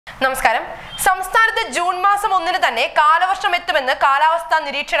നമസ്കാരം. സംസ്ഥാനത്ത് ജൂൺ മാസം 1-ന് തന്നെ കാലവർഷം എത്തുമെന്ന് കാലാവസ്ഥാ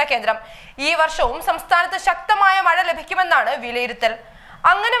നിരീക്ഷണ കേന്ദ്രം. ഈ വർഷവും സംസ്ഥാനത്ത് ശക്തമായ മഴ ലഭിക്കുമെന്നാണ് വിലയിരുത്തൽ.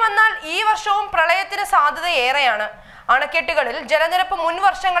 അങ്ങനെ വന്നാൽ ഈ വർഷവും പ്രളയത്തിന് സാധ്യത ഏറെയാണ്. അണക്കെട്ടുകളിൽ ജലനിരപ്പ് മുൻ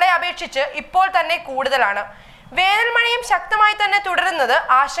വർഷങ്ങളെ അപേക്ഷിച്ച് ഇപ്പോൾ തന്നെ കൂടുതലാണ്. വേനൽ മഴയും ശക്തമായി തന്നെ തുടരുന്നത്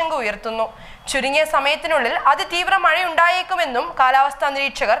ആശങ്ക ഉയർത്തുന്നു. ചുരുങ്ങിയ സമയത്തിനുള്ളിൽ അതിതീവ്ര മഴയുണ്ടായേക്കുമെന്നും കാലാവസ്ഥാ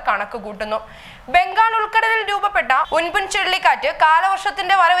നിരീക്ഷകർ കണക്കുകൂട്ടുന്നു. ബംഗാൾ ഉൾക്കടലിൽ രൂപപ്പെട്ട ഉൻപുൻ ചുഴലിക്കാറ്റ്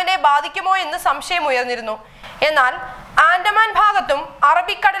കാലവർഷത്തിന്റെ വരവിനെ ബാധിക്കുമോ എന്ന് സംശയം ഉയർന്നിരുന്നു. എന്നാൽ ആൻഡമാൻ ഭാഗത്തും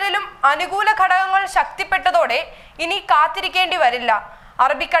അറബിക്കടലിലും അനുകൂല ഘടകങ്ങൾ ശക്തിപ്പെട്ടതോടെ ഇനി കാത്തിരിക്കേണ്ടി വരില്ല.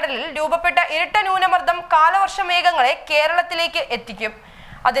 അറബിക്കടലിൽ രൂപപ്പെട്ട ഇരട്ട ന്യൂനമർദ്ദം കാലവർഷ മേഘങ്ങളെ കേരളത്തിലേക്ക് എത്തിക്കും.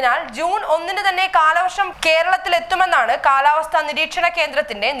 അതിനാൽ ജൂൺ 1-ന് തന്നെ കാലവർഷം കേരളത്തിലെത്തുമെന്നാണ് കാലാവസ്ഥാ നിരീക്ഷണ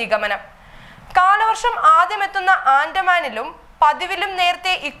കേന്ദ്രത്തിന്റെ നിഗമനം. കാലവർഷം ആദ്യമെത്തുന്ന ആൻഡമാനിലും പതിവിലും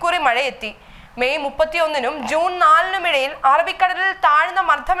നേരത്തെ ഇക്കുറി മഴയെത്തി. മെയ് 31-നും ജൂൺ 4-നും ഇടയിൽ അറബിക്കടലിൽ താഴ്ന്ന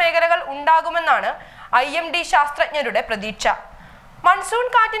മർദ്ദമേഖലകൾ ഉണ്ടാകുമെന്നാണ് IMD ശാസ്ത്രജ്ഞരുടെ പ്രതീക്ഷ. മൺസൂൺ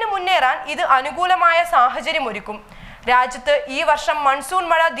കാറ്റിന് മുന്നേറാൻ ഇത് അനുകൂലമായ സാഹചര്യമൊരുക്കും. രാജ്യത്ത് ഈ വർഷം മൺസൂൺ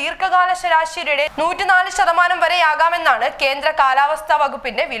മഴ ദീർഘകാല ശരാശരിയുടെ 104% വരെയാകാമെന്നാണ് കേന്ദ്ര കാലാവസ്ഥാ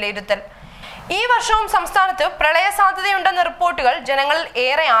വകുപ്പിന്റെ വിലയിരുത്തൽ. ഈ വർഷവും സംസ്ഥാനത്ത് പ്രളയ സാധ്യതയുണ്ടെന്ന റിപ്പോർട്ടുകൾ ജനങ്ങളിൽ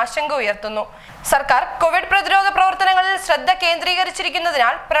ഏറെ ആശങ്ക ഉയർത്തുന്നു. സർക്കാർ കോവിഡ് പ്രതിരോധ പ്രവർത്തനങ്ങളിൽ ശ്രദ്ധ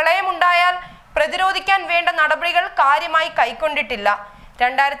കേന്ദ്രീകരിച്ചിരിക്കുന്നതിനാൽ പ്രളയമുണ്ടായാൽ പ്രതിരോധിക്കാൻ വേണ്ട നടപടികൾ കാര്യമായി കൈക്കൊണ്ടിട്ടില്ല.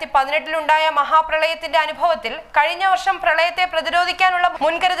 2018-ലുണ്ടായ മഹാപ്രളയത്തിന്റെ അനുഭവത്തിൽ കഴിഞ്ഞ വർഷം പ്രളയത്തെ പ്രതിരോധിക്കാനുള്ള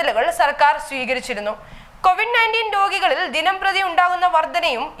മുൻകരുതലുകൾ സർക്കാർ സ്വീകരിച്ചിരുന്നു. COVID-19 രോഗികളിൽ ദിനം പ്രതി ഉണ്ടാകുന്ന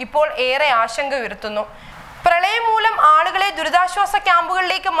വർധനയും ഇപ്പോൾ ഏറെ ആശങ്ക ഉയർത്തുന്നു. പ്രളയം മൂലം ആളുകളെ ദുരിതാശ്വാസ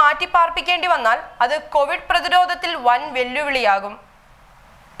ക്യാമ്പുകളിലേക്ക് മാറ്റി പാർപ്പിക്കേണ്ടി വന്നാൽ അത് കോവിഡ് പ്രതിരോധത്തിൽ വൻ വെല്ലുവിളിയാകും.